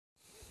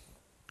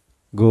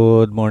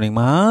Good morning,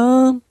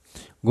 ma'am.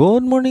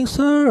 Good morning,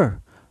 sir.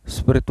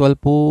 Spiritual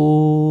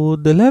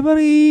food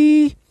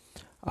delivery.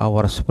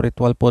 Our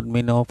spiritual food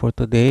menu for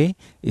today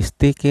is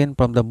taken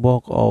from the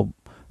book of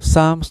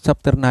Psalms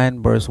chapter 9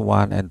 verse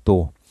 1 and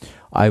 2.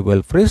 I will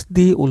praise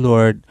thee, O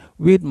Lord,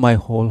 with my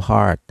whole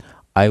heart.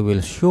 I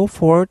will show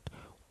forth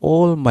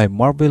all my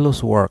marvelous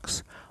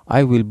works.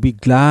 I will be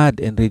glad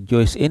and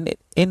rejoice in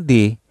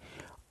thee.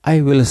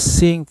 I will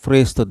sing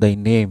praise to thy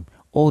name,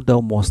 O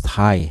thou most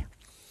high.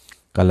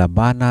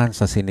 Kalabanan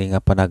sa sini nga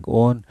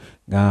panag-on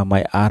nga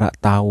may ara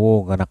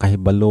tawo nga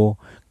nakahibalo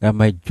nga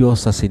may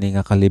Dios sa sini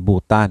nga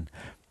kalibutan,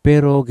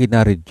 pero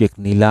gina-reject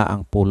nila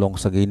ang pulong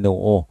sa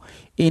Ginoo.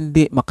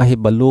 Hindi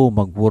makahibalo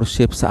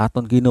mag-worship sa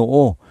aton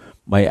Ginoo.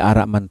 May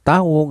ara man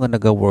tawo nga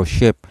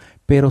naga-worship,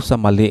 pero sa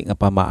mali nga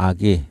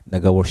pamaagi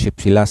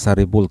naga-worship sila sa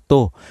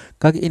rebulto,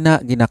 kag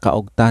ina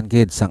ginakaugtan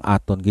gid sang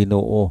aton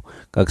Ginoo.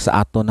 Kag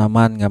sa aton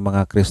naman nga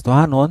mga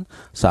Kristohanon,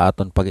 sa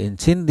aton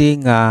pag-insindi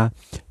nga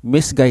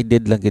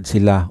misguided lang gid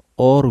sila,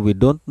 or we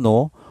don't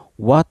know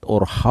what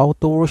or how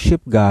to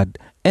worship God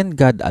and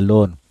God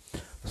alone.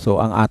 So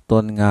ang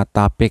aton nga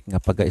topic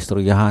nga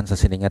pagaistoryahan sa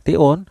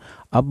siningation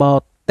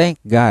about thank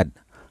God.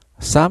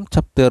 Psalm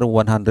chapter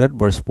 100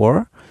 verse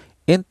 4,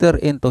 enter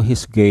into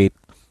his gate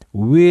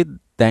with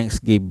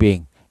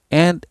thanksgiving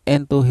and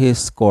into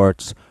his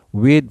courts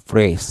with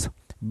praise.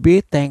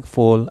 Be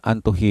thankful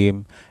unto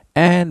him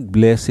and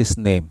bless his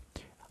name.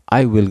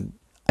 I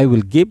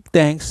will give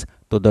thanks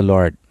to the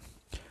Lord.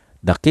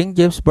 The King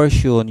James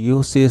Version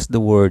uses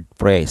the word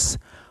praise.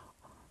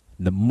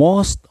 The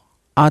most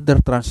other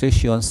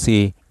translations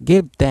say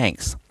give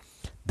thanks.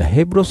 The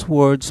Hebrew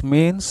words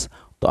means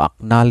to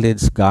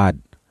acknowledge God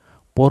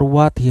for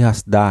what he has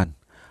done.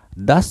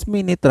 Thus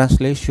many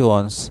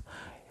translations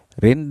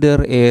render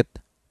it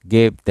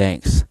give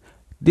thanks.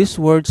 This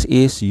words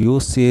is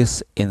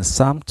uses in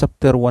Psalm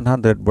chapter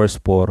 100 verse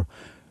 4,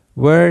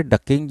 where the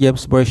King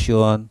James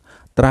Version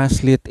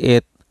translate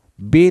it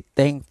be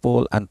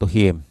thankful unto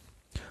him.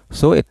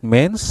 So it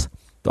means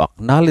to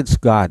acknowledge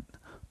God,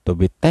 to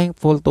be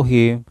thankful to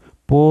him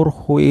for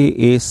who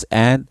he is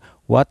and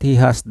what he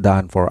has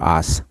done for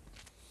us.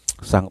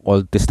 Sang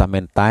Old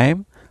Testament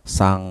time,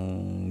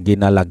 sang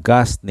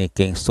ginalagas ni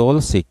King Saul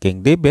si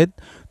King David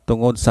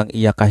tungod sang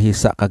iya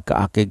kahisa kag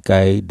kaakig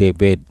kay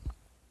David.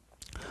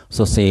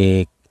 So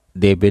si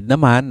David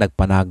naman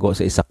nagpanago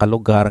sa isa ka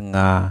lugar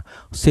nga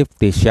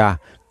safety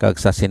siya,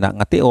 kag sa sina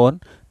nga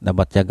tion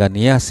nabatyagan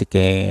niya si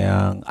King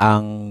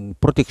ang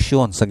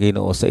proteksyon sa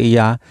Ginoo sa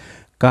iya,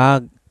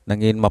 kag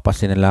nangin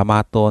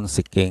mapasinalamaton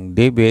si King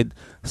David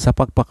sa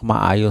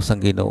pagpakmaayo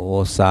sang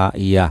Ginoo sa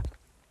iya.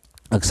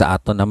 Ag sa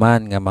aton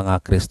naman nga mga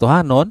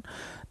Kristohanon,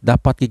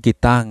 dapat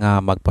kita nga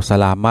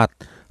magpasalamat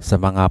sa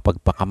mga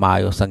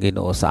pagpakamaayo sang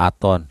Ginoo sa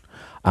aton.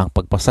 Ang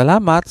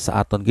pagpasalamat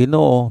sa aton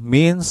Ginoo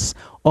means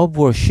of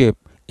worship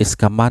is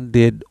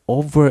commanded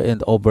over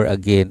and over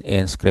again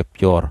in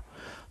Scripture.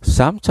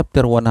 Psalm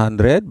chapter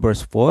 100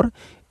 verse 4,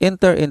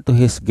 enter into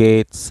his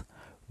gates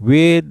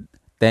with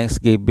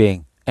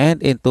thanksgiving and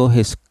into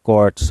his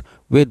courts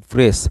with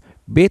praise.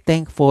 Be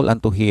thankful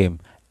unto him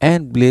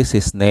and bless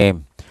his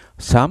name.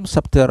 Psalm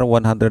chapter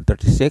 136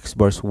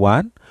 verse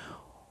 1,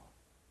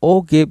 O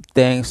give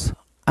thanks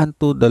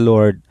unto the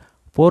Lord,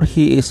 for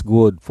he is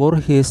good, for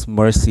his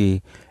mercy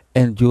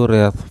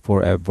endureth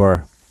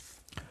forever.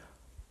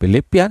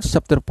 Philippians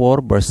chapter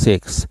 4 verse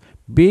 6,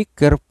 be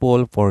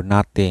careful for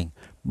nothing,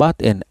 but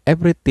in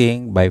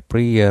everything by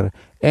prayer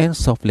and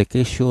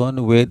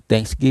supplication with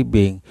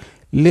thanksgiving,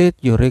 let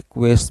your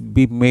requests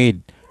be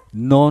made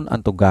known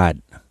unto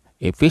God.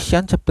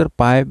 Ephesians chapter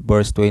 5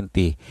 verse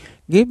 20,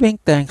 giving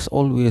thanks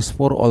always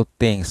for all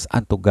things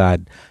unto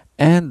God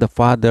and the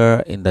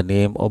Father in the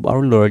name of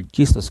our Lord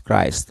Jesus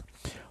Christ.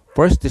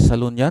 1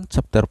 Thessalonians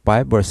chapter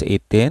 5 verse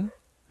 18,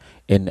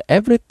 in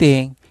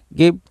everything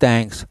give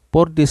thanks,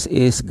 for this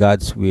is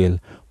God's will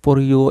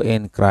for you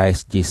in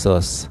Christ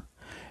Jesus.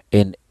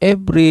 In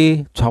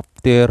every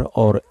chapter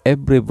or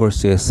every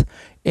verses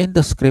in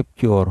the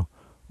scripture,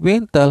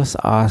 when tells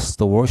us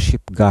to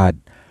worship God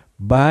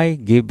by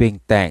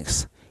giving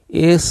thanks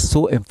is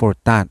so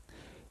important,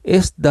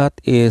 is that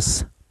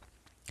is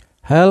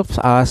helps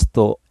us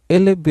to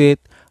elevate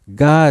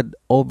God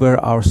over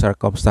our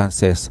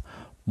circumstances.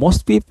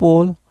 Most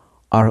people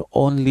are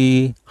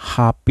only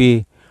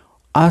happy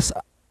as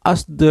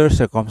their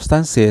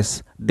circumstances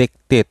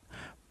dictate.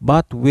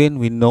 But when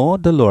we know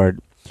the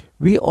Lord,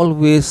 we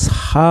always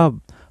have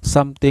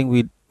something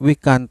we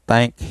can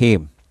thank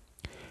him.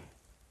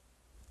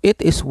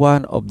 It is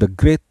one of the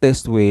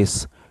greatest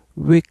ways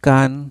we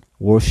can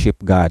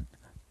worship God.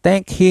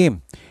 Thank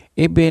him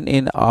even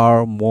in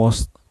our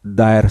most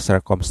dire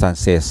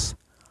circumstances.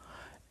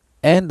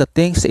 And the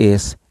things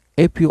is,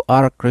 if you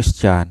are a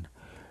Christian,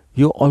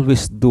 you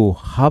always do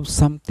have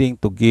something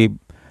to give.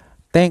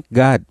 Thank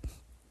God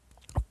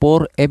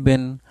for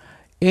even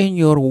in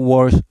your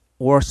worst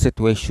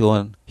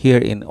situation here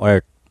in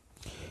earth.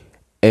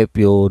 If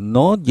you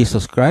know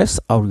Jesus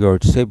Christ, our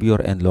Lord, Savior,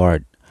 and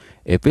Lord,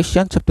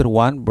 Ephesians chapter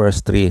 1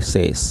 verse 3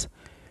 says,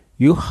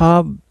 you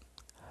have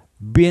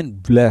being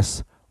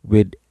blessed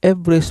with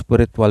every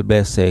spiritual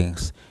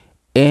blessings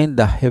in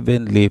the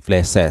heavenly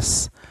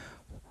places.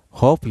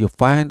 Hope you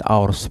find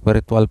our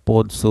spiritual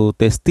food so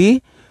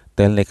tasty.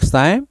 Till next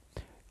time,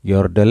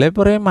 your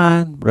delivery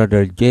man,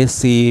 Brother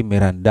Jesse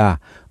Miranda.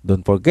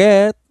 Don't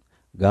forget,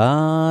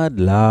 God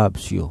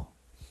loves you.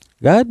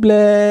 God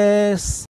bless.